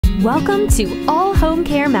Welcome to All Home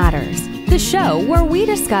Care Matters, the show where we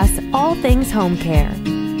discuss all things home care,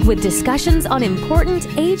 with discussions on important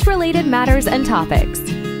age-related matters and topics.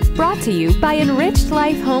 Brought to you by Enriched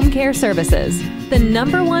Life Home Care Services, the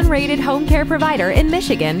 #1 rated home care provider in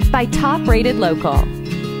Michigan by Top Rated Local.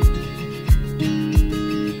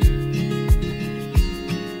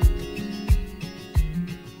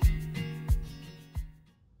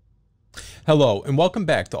 Hello, and welcome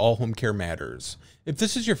back to All Home Care Matters. If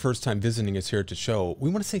this is your first time visiting us here at the show,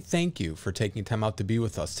 we want to say thank you for taking time out to be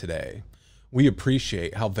with us today. We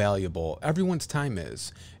appreciate how valuable everyone's time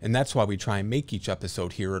is, and that's why we try and make each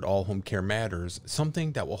episode here at All Home Care Matters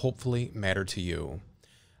something that will hopefully matter to you.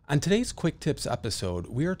 On today's Quick Tips episode,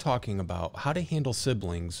 we are talking about how to handle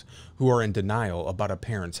siblings who are in denial about a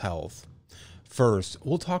parent's health. First,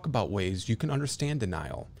 we'll talk about ways you can understand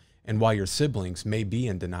denial and why your siblings may be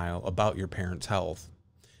in denial about your parent's health.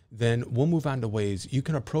 Then we'll move on to ways you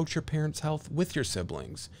can approach your parent's health with your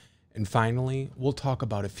siblings. And finally, we'll talk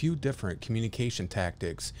about a few different communication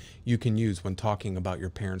tactics you can use when talking about your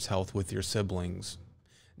parent's health with your siblings.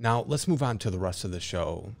 Now, let's move on to the rest of the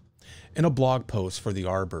show. In a blog post for the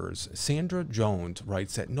Arbors, Sandra Jones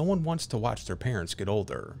writes that no one wants to watch their parents get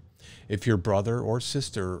older. If your brother or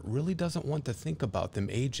sister really doesn't want to think about them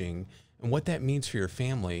aging and what that means for your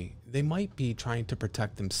family, they might be trying to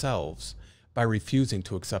protect themselves by refusing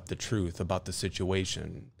to accept the truth about the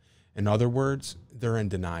situation. In other words, they're in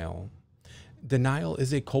denial. Denial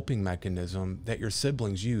is a coping mechanism that your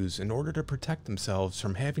siblings use in order to protect themselves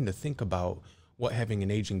from having to think about what having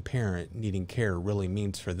an aging parent needing care really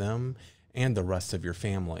means for them and the rest of your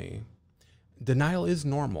family. Denial is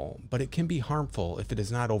normal, but it can be harmful if it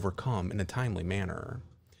is not overcome in a timely manner.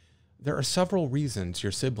 There are several reasons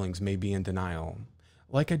your siblings may be in denial.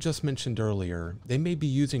 Like I just mentioned earlier, they may be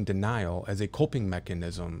using denial as a coping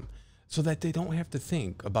mechanism so that they don't have to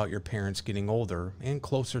think about your parents getting older and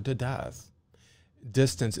closer to death.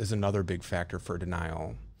 Distance is another big factor for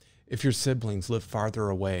denial. If your siblings live farther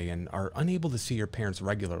away and are unable to see your parents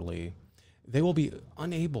regularly, they will be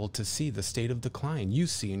unable to see the state of decline you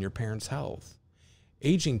see in your parents' health.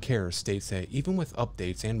 Aging Care states that even with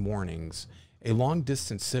updates and warnings, a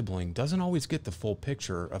long-distance sibling doesn't always get the full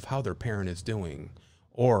picture of how their parent is doing,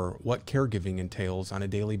 or what caregiving entails on a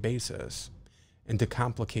daily basis. And to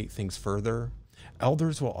complicate things further,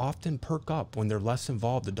 elders will often perk up when their less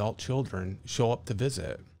involved adult children show up to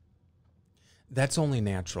visit. That's only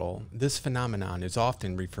natural. This phenomenon is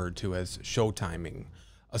often referred to as show timing,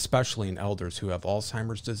 especially in elders who have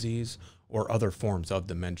Alzheimer's disease or other forms of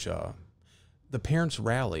dementia. The parents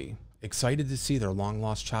rally, excited to see their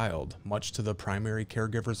long-lost child, much to the primary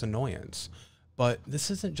caregiver's annoyance. But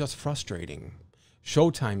this isn't just frustrating.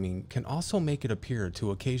 Show timing can also make it appear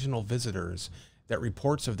to occasional visitors that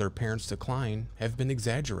reports of their parents' decline have been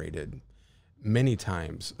exaggerated. Many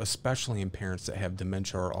times, especially in parents that have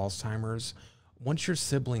dementia or Alzheimer's, once your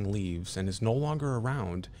sibling leaves and is no longer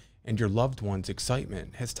around and your loved one's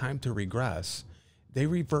excitement has time to regress, they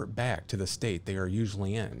revert back to the state they are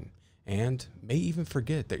usually in and may even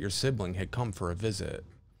forget that your sibling had come for a visit.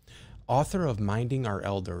 Author of Minding Our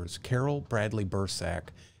Elders, Carol Bradley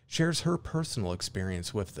Bursack, shares her personal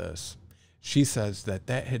experience with this. She says that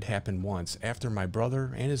had happened once after my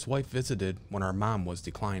brother and his wife visited when our mom was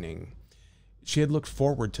declining. She had looked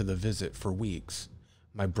forward to the visit for weeks.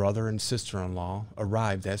 My brother and sister-in-law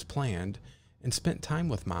arrived as planned and spent time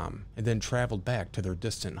with mom and then traveled back to their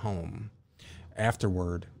distant home.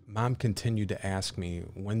 Afterward, mom continued to ask me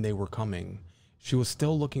when they were coming. She was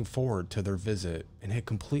still looking forward to their visit and had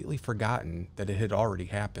completely forgotten that it had already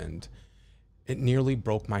happened. It nearly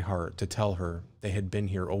broke my heart to tell her they had been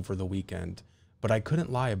here over the weekend, but I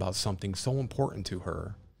couldn't lie about something so important to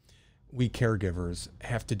her. We caregivers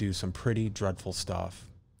have to do some pretty dreadful stuff.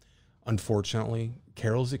 Unfortunately,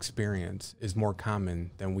 Carol's experience is more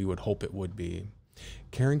common than we would hope it would be.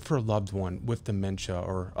 Caring for a loved one with dementia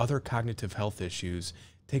or other cognitive health issues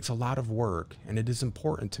takes a lot of work, and it is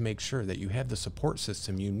important to make sure that you have the support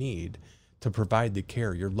system you need to provide the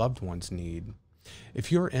care your loved ones need.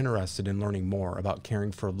 If you're interested in learning more about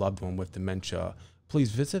caring for a loved one with dementia, please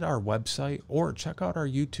visit our website or check out our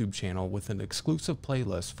YouTube channel with an exclusive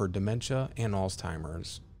playlist for dementia and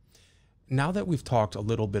Alzheimer's. Now that we've talked a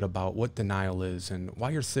little bit about what denial is and why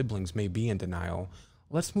your siblings may be in denial,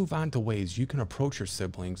 let's move on to ways you can approach your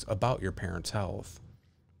siblings about your parents' health.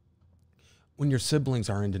 When your siblings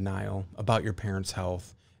are in denial about your parents'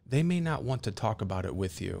 health, they may not want to talk about it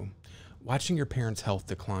with you. Watching your parents' health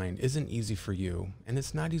decline isn't easy for you, and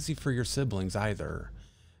it's not easy for your siblings either.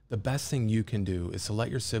 The best thing you can do is to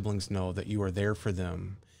let your siblings know that you are there for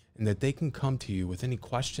them and that they can come to you with any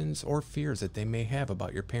questions or fears that they may have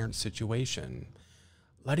about your parent's situation.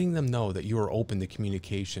 Letting them know that you are open to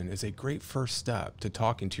communication is a great first step to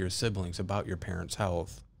talking to your siblings about your parent's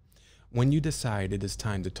health. When you decide it is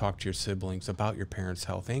time to talk to your siblings about your parent's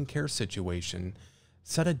health and care situation,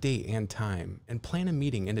 set a date and time and plan a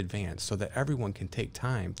meeting in advance so that everyone can take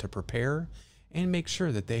time to prepare and make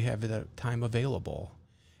sure that they have that time available.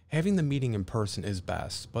 Having the meeting in person is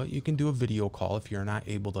best, but you can do a video call if you're not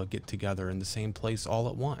able to get together in the same place all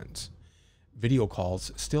at once. Video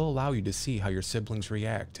calls still allow you to see how your siblings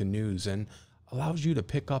react to news and allows you to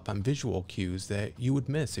pick up on visual cues that you would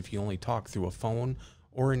miss if you only talk through a phone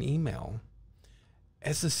or an email.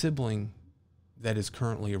 As the sibling that is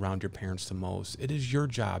currently around your parents the most, it is your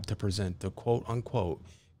job to present the quote-unquote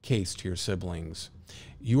case to your siblings.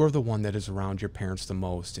 You are the one that is around your parents the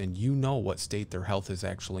most, and you know what state their health is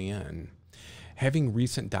actually in. Having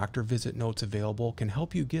recent doctor visit notes available can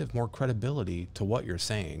help you give more credibility to what you're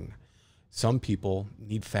saying. Some people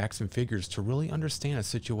need facts and figures to really understand a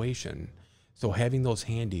situation, so having those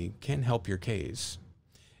handy can help your case.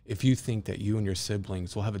 If you think that you and your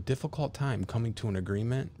siblings will have a difficult time coming to an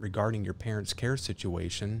agreement regarding your parents' care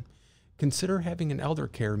situation, consider having an elder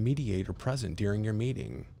care mediator present during your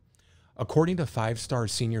meeting. According to 5-Star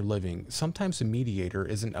Senior Living, sometimes a mediator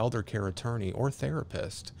is an elder care attorney or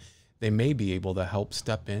therapist. They may be able to help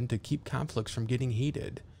step in to keep conflicts from getting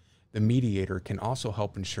heated. The mediator can also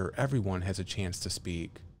help ensure everyone has a chance to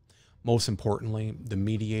speak. Most importantly, the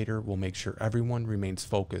mediator will make sure everyone remains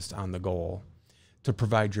focused on the goal: to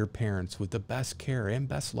provide your parents with the best care and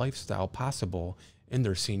best lifestyle possible in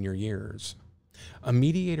their senior years. A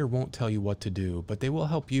mediator won't tell you what to do, but they will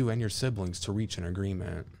help you and your siblings to reach an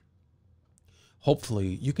agreement. Hopefully,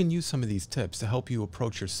 you can use some of these tips to help you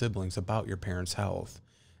approach your siblings about your parents' health.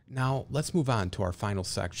 Now, let's move on to our final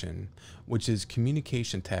section, which is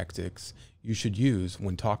communication tactics you should use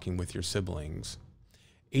when talking with your siblings.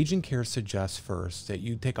 Aging Care suggests first that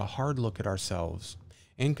you take a hard look at ourselves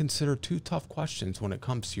and consider 2 tough questions when it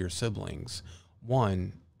comes to your siblings.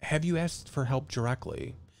 1, have you asked for help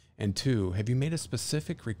directly? And 2, have you made a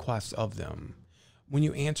specific request of them? When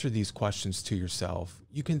you answer these questions to yourself,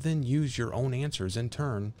 you can then use your own answers in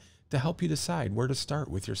turn to help you decide where to start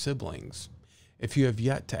with your siblings. If you have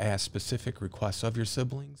yet to ask specific requests of your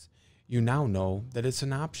siblings, you now know that it's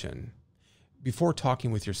an option. Before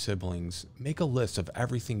talking with your siblings, make a list of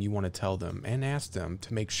everything you want to tell them and ask them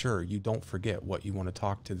to make sure you don't forget what you want to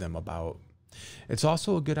talk to them about. It's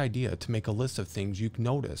also a good idea to make a list of things you can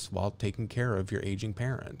notice while taking care of your aging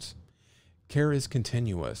parents. Care is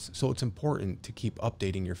continuous, so it's important to keep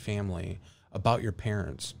updating your family about your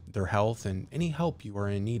parents, their health, and any help you are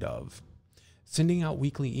in need of. Sending out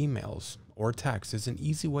weekly emails or texts is an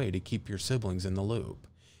easy way to keep your siblings in the loop.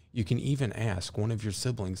 You can even ask one of your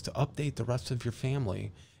siblings to update the rest of your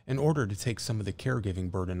family in order to take some of the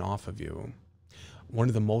caregiving burden off of you. One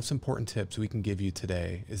of the most important tips we can give you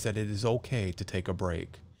today is that it is okay to take a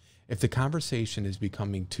break. If the conversation is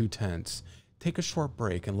becoming too tense, take a short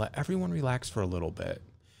break and let everyone relax for a little bit.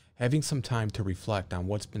 Having some time to reflect on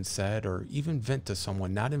what's been said or even vent to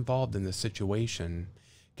someone not involved in the situation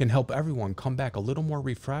can help everyone come back a little more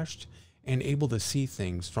refreshed and able to see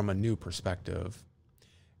things from a new perspective.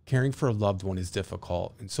 Caring for a loved one is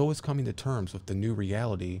difficult, and so is coming to terms with the new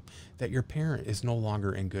reality that your parent is no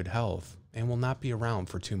longer in good health and will not be around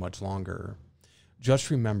for too much longer. Just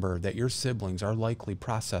remember that your siblings are likely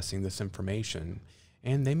processing this information,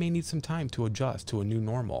 and they may need some time to adjust to a new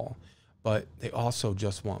normal, but they also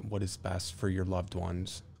just want what is best for your loved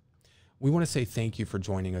ones. We want to say thank you for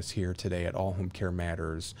joining us here today at All Home Care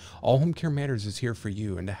Matters. All Home Care Matters is here for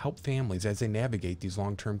you and to help families as they navigate these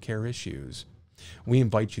long-term care issues. We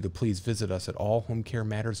invite you to please visit us at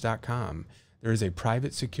allhomecarematters.com. There is a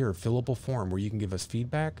private, secure, fillable form where you can give us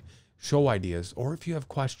feedback, show ideas, or if you have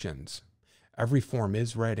questions. Every form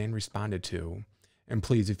is read and responded to. And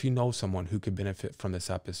please, if you know someone who could benefit from this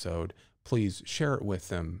episode, please share it with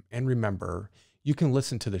them. And remember, you can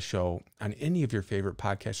listen to the show on any of your favorite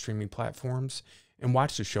podcast streaming platforms and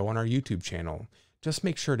watch the show on our YouTube channel. Just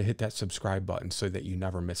make sure to hit that subscribe button so that you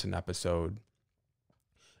never miss an episode.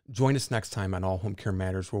 Join us next time on All Home Care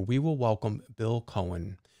Matters, where we will welcome Bill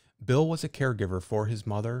Cohen. Bill was a caregiver for his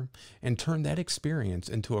mother and turned that experience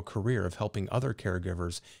into a career of helping other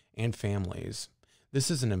caregivers and families.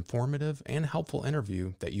 This is an informative and helpful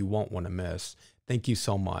interview that you won't want to miss. Thank you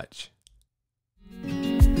so much.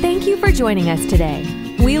 Thank you for joining us today.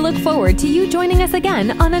 We look forward to you joining us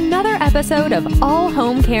again on another episode of All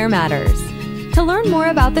Home Care Matters. To learn more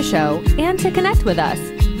about the show and to connect with us,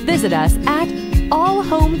 visit us at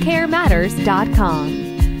allhomecarematters.com.